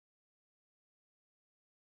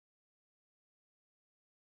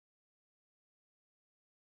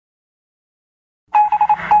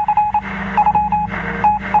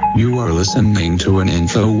You are listening to an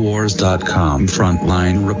Infowars.com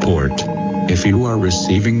frontline report. If you are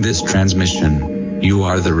receiving this transmission, you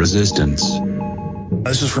are the resistance.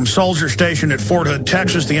 This is from Soldier Station at Fort Hood,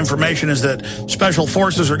 Texas. The information is that special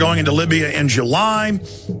forces are going into Libya in July.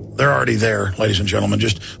 They're already there, ladies and gentlemen.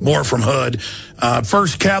 Just more from Hood.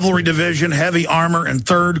 1st Cavalry Division, Heavy Armor, and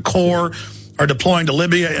 3rd Corps are deploying to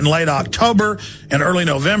Libya in late October and early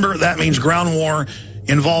November. That means ground war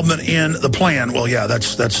involvement in the plan. Well, yeah,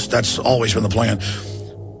 that's always been the plan.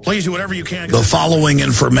 Please do whatever you can. The following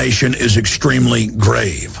information is extremely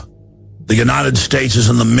grave. The United States is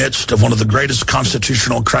in the midst of one of the greatest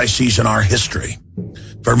constitutional crises in our history.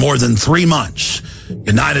 For more than 3 months,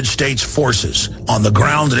 United States forces on the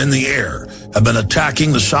ground and in the air have been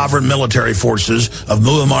attacking the sovereign military forces of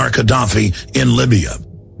Muammar Gaddafi in Libya.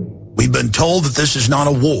 We've been told that this is not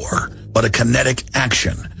a war, but a kinetic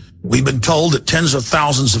action. We've been told that tens of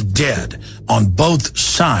thousands of dead on both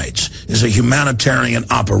sides is a humanitarian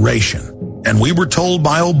operation. And we were told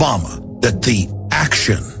by Obama that the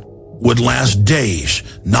action would last days,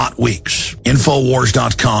 not weeks.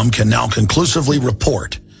 Infowars.com can now conclusively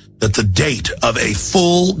report that the date of a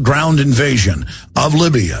full ground invasion of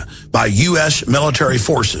Libya by U.S. military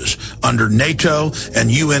forces under NATO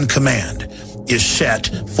and UN command is set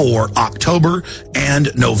for October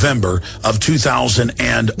and November of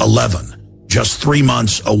 2011, just 3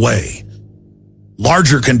 months away.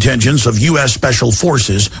 Larger contingents of U.S. Special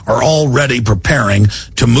Forces are already preparing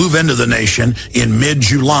to move into the nation in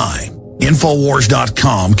mid-July.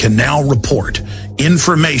 Infowars.com can now report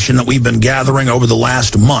information that we've been gathering over the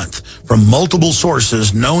last month from multiple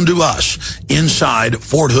sources known to us inside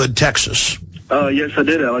Fort Hood, Texas. Yes, I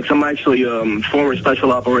did, Alex. I'm actually former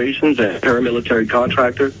special operations and paramilitary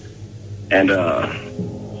contractor. And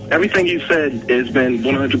everything you said has been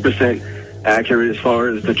 100% accurate as far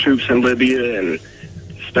as the troops in Libya and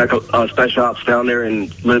special ops down there in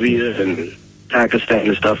Libya and Pakistan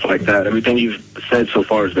and stuff like that. Everything you've said so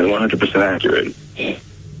far has been 100% accurate.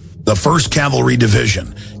 The 1st Cavalry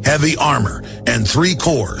Division, Heavy Armor, and 3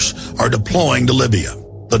 Corps are deploying to Libya.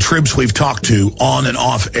 The troops we've talked to on and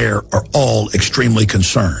off air are all extremely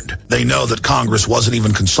concerned. They know that Congress wasn't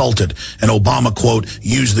even consulted, and Obama, quote,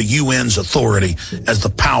 used the UN's authority as the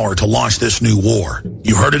power to launch this new war.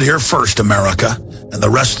 You heard it here first, America, and the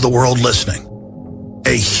rest of the world listening.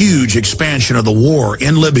 A huge expansion of the war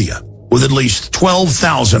in Libya, with at least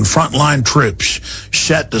 12,000 frontline troops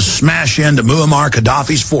set to smash into Muammar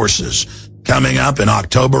Gaddafi's forces coming up in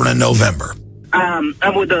October and November. I'm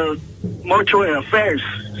with the mortuary affairs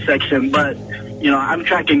section, but, you know, I'm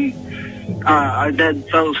tracking our dead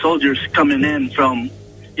fellow soldiers coming in from,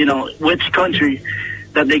 you know, which country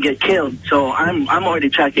that they get killed. So I'm already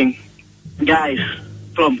tracking guys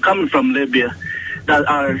coming from Libya that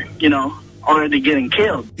are, you know, already getting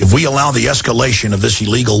killed. If we allow the escalation of this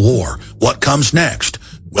illegal war, what comes next?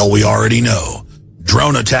 Well, we already know.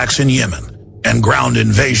 Drone attacks in Yemen and ground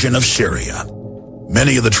invasion of Syria.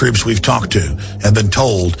 Many of the troops we've talked to have been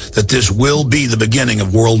told that this will be the beginning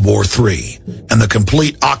of World War III and the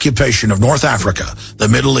complete occupation of North Africa, the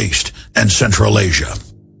Middle East, and Central Asia.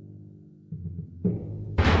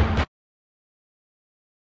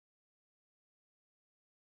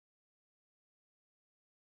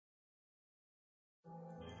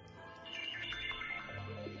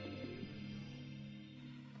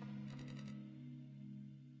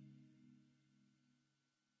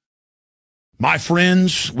 My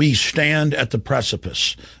friends, we stand at the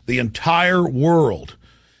precipice. The entire world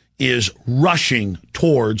is rushing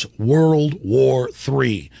towards World War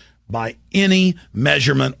III by any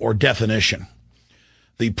measurement or definition.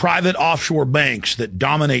 The private offshore banks that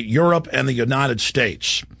dominate Europe and the United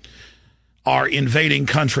States are invading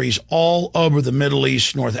countries all over the Middle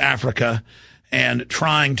East, North Africa, and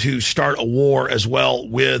trying to start a war as well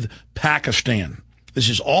with Pakistan. This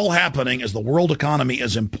is all happening as the world economy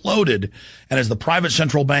is imploded and as the private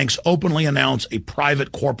central banks openly announce a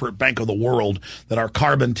private corporate bank of the world that our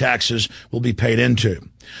carbon taxes will be paid into.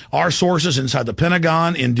 Our sources inside the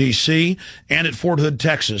Pentagon, in D.C., and at Fort Hood,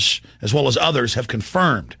 Texas, as well as others, have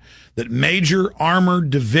confirmed that major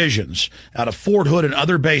armored divisions out of Fort Hood and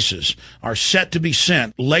other bases are set to be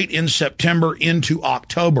sent late in September into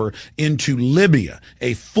October into Libya,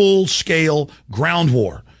 a full-scale ground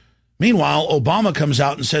war. Meanwhile, Obama comes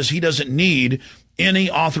out and says he doesn't need any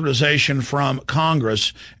authorization from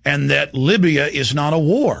Congress and that Libya is not a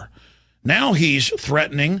war. Now he's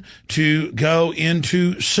threatening to go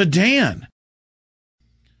into Sudan.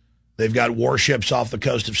 They've got warships off the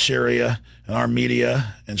coast of Syria, and our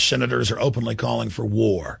media and senators are openly calling for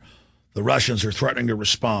war. The Russians are threatening to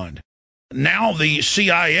respond. Now the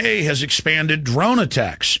CIA has expanded drone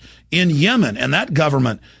attacks in Yemen, and that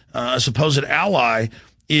government, a supposed ally,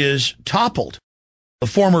 is toppled. The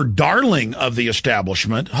former darling of the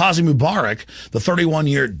establishment, Hosni Mubarak, the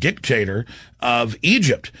 31-year dictator of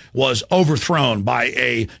Egypt, was overthrown by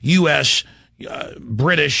a U.S.,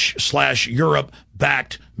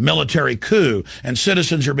 British/Europe-backed military coup, and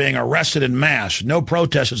citizens are being arrested en masse. No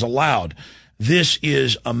protest is allowed. This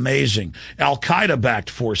is amazing. Al-Qaeda-backed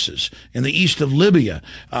forces in the east of Libya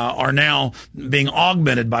are now being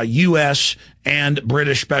augmented by U.S. and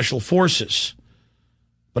British special forces.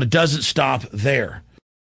 But it doesn't stop there.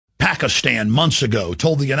 Pakistan, months ago,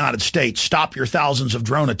 told the United States, stop your thousands of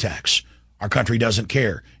drone attacks. Our country doesn't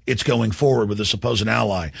care. It's going forward with a supposed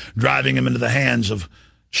ally, driving him into the hands of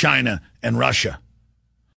China and Russia.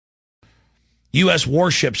 U.S.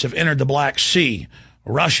 warships have entered the Black Sea.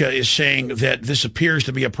 Russia is saying that this appears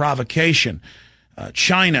to be a provocation.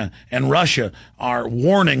 China and Russia are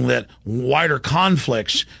warning that wider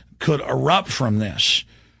conflicts could erupt from this.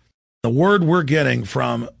 The word we're getting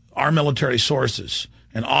from our military sources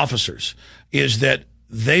and officers is that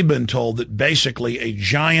they've been told that basically a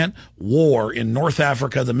giant war in North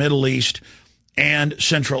Africa, the Middle East, and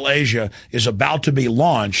Central Asia is about to be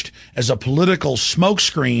launched as a political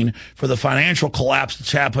smokescreen for the financial collapse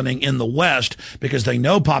that's happening in the West, because they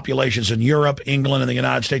know populations in Europe, England, and the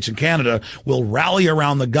United States and Canada will rally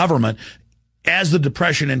around the government as the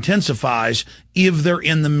depression intensifies if they're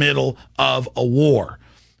in the middle of a war.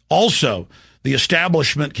 Also, the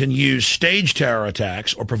establishment can use staged terror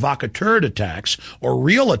attacks or provocateur attacks or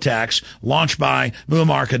real attacks launched by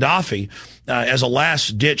Muammar Gaddafi as a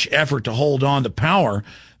last-ditch effort to hold on to power.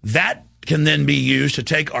 That can then be used to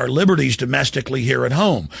take our liberties domestically here at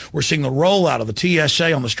home. We're seeing the rollout of the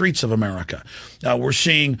TSA on the streets of America. We're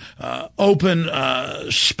seeing open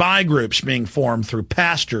spy groups being formed through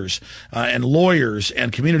pastors and lawyers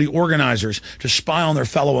and community organizers to spy on their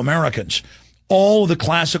fellow Americans. All of the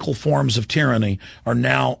classical forms of tyranny are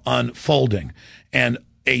now unfolding, and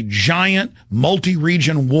a giant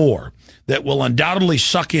multi-region war that will undoubtedly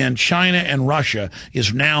suck in China and Russia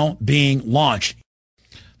is now being launched.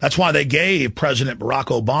 That's why they gave President Barack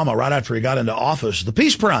Obama, right after he got into office, the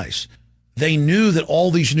Peace Prize. They knew that all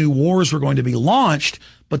these new wars were going to be launched,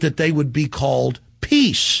 but that they would be called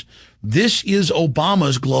peace. This is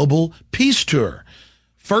Obama's global peace tour.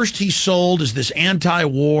 First, he sold as this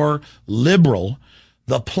anti-war liberal.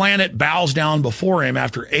 The planet bows down before him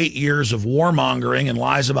after 8 years of warmongering and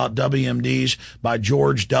lies about WMDs by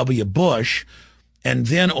George W. Bush. And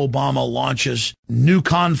then Obama launches new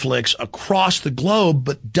conflicts across the globe,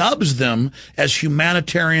 but dubs them as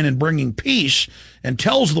humanitarian and bringing peace, and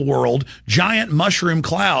tells the world giant mushroom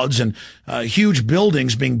clouds and huge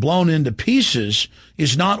buildings being blown into pieces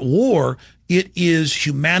is not war. It is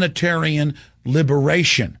humanitarian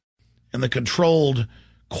liberation. And the controlled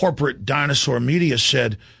corporate dinosaur media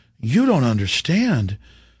said, you don't understand.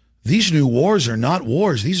 These new wars are not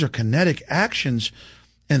wars. These are kinetic actions,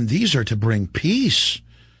 and these are to bring peace.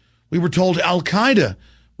 We were told Al-Qaeda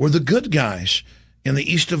were the good guys in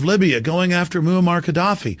the east of Libya going after Muammar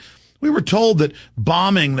Gaddafi. We were told that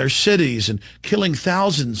bombing their cities and killing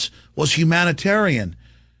thousands was humanitarian.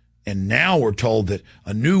 And now we're told that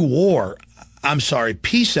a new war,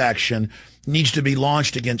 peace action needs to be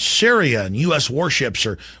launched against Syria, and U.S. warships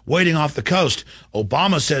are waiting off the coast.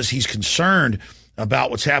 Obama says he's concerned about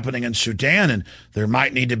what's happening in Sudan, and there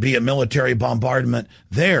might need to be a military bombardment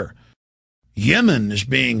there. Yemen is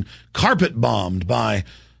being carpet bombed by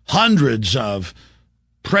hundreds of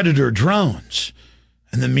Predator drones.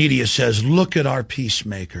 And the media says, look at our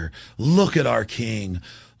peacemaker. Look at our king.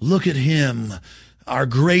 Look at him. Our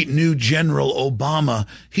great new General Obama.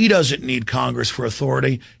 He doesn't need Congress for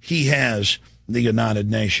authority. He has the United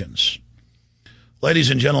Nations.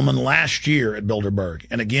 Ladies and gentlemen, last year at Bilderberg,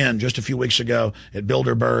 and again just a few weeks ago at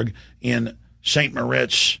Bilderberg in St.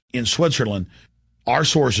 Moritz in Switzerland, our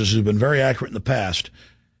sources who've been very accurate in the past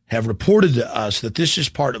have reported to us that this is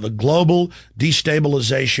part of a global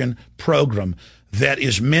destabilization program that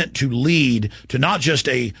is meant to lead to not just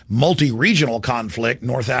a multi-regional conflict,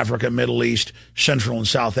 North Africa, Middle East, Central and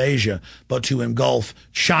South Asia, but to engulf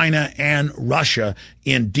China and Russia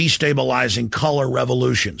in destabilizing color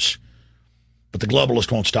revolutions. But the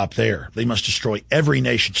globalists won't stop there. They must destroy every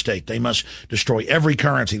nation state. They must destroy every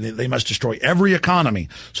currency. They must destroy every economy.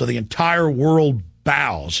 So the entire world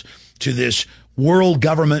bows to this world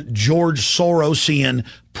government George Sorosian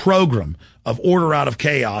program of order out of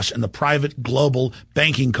chaos and the private global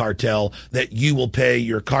banking cartel that you will pay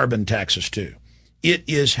your carbon taxes to. It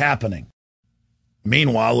is happening.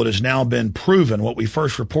 Meanwhile, it has now been proven what we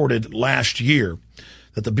first reported last year,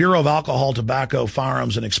 that the Bureau of Alcohol, Tobacco,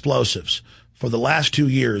 Firearms, and Explosives for the last 2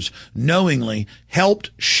 years knowingly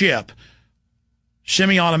helped ship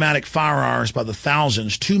semi-automatic firearms by the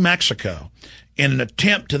thousands to Mexico in an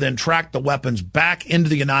attempt to then track the weapons back into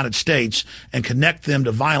the United States and connect them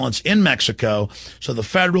to violence in Mexico so the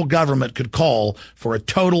federal government could call for a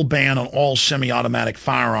total ban on all semi-automatic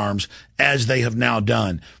firearms, as they have now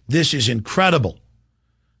done. This is incredible.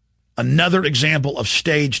 Another example of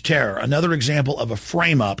staged terror, another example of a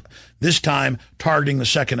frame-up, this time targeting the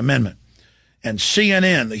Second Amendment. And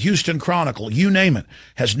CNN, the Houston Chronicle, you name it,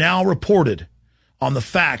 has now reported on the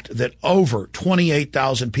fact that over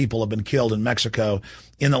 28,000 people have been killed in Mexico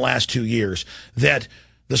in the last 2 years, that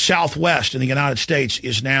the Southwest in the United States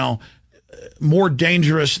is now more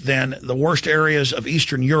dangerous than the worst areas of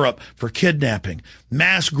Eastern Europe for kidnapping.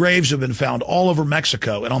 Mass graves have been found all over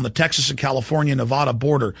Mexico and on the Texas and California-Nevada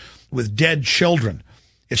border with dead children.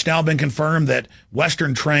 It's now been confirmed that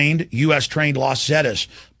Western-trained, U.S.-trained Los Zetas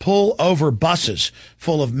pull over buses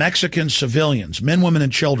full of Mexican civilians, men, women,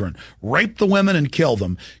 and children, rape the women and kill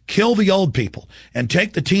them, kill the old people, and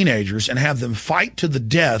take the teenagers and have them fight to the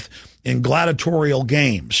death in gladiatorial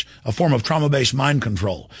games, a form of trauma-based mind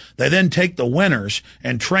control. They then take the winners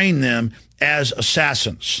and train them as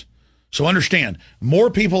assassins. So understand, more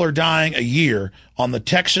people are dying a year on the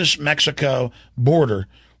Texas-Mexico border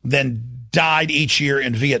than died each year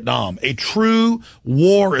in Vietnam. A true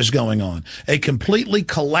war is going on. A completely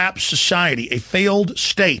collapsed society, a failed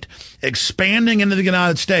state, expanding into the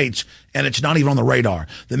United States, and it's not even on the radar.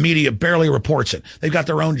 The media barely reports it. They've got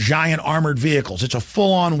their own giant armored vehicles. It's a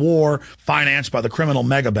full-on war financed by the criminal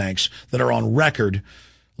megabanks that are on record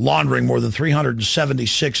laundering more than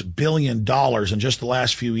 $376 billion in just the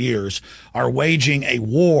last few years, are waging a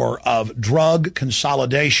war of drug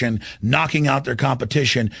consolidation, knocking out their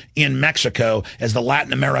competition in Mexico as the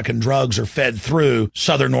Latin American drugs are fed through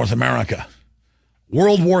southern North America.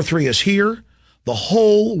 World War III is here. The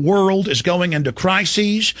whole world is going into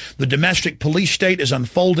crises. The domestic police state is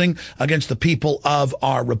unfolding against the people of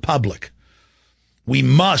our republic. We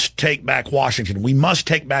must take back Washington. We must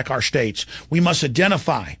take back our states. We must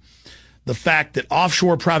identify the fact that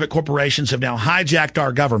offshore private corporations have now hijacked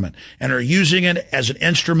our government and are using it as an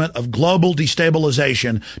instrument of global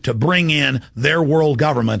destabilization to bring in their world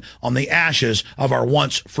government on the ashes of our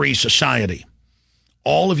once free society.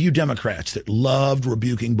 All of you Democrats that loved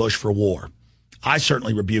rebuking Bush for war, I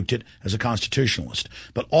certainly rebuked it as a constitutionalist,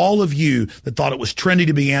 but all of you that thought it was trendy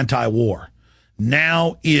to be anti-war,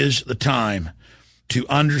 now is the time to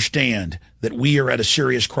understand that we are at a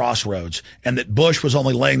serious crossroads and that Bush was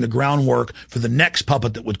only laying the groundwork for the next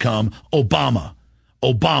puppet that would come, Obama.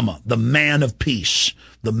 Obama, the man of peace,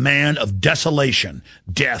 the man of desolation,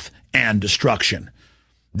 death, and destruction.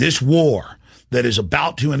 This war that is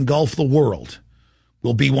about to engulf the world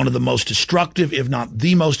will be one of the most destructive, if not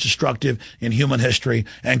the most destructive in human history,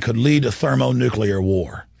 and could lead to thermonuclear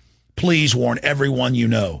war. Please warn everyone you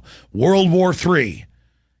know. World War III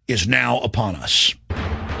is now upon us.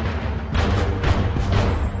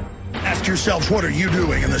 Ask yourselves, what are you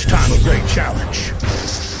doing in this time of great challenge?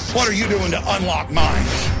 What are you doing to unlock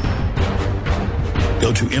minds?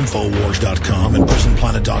 Go to Infowars.com and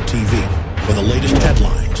PrisonPlanet.tv for the latest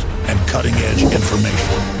headlines and cutting-edge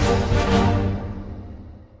information.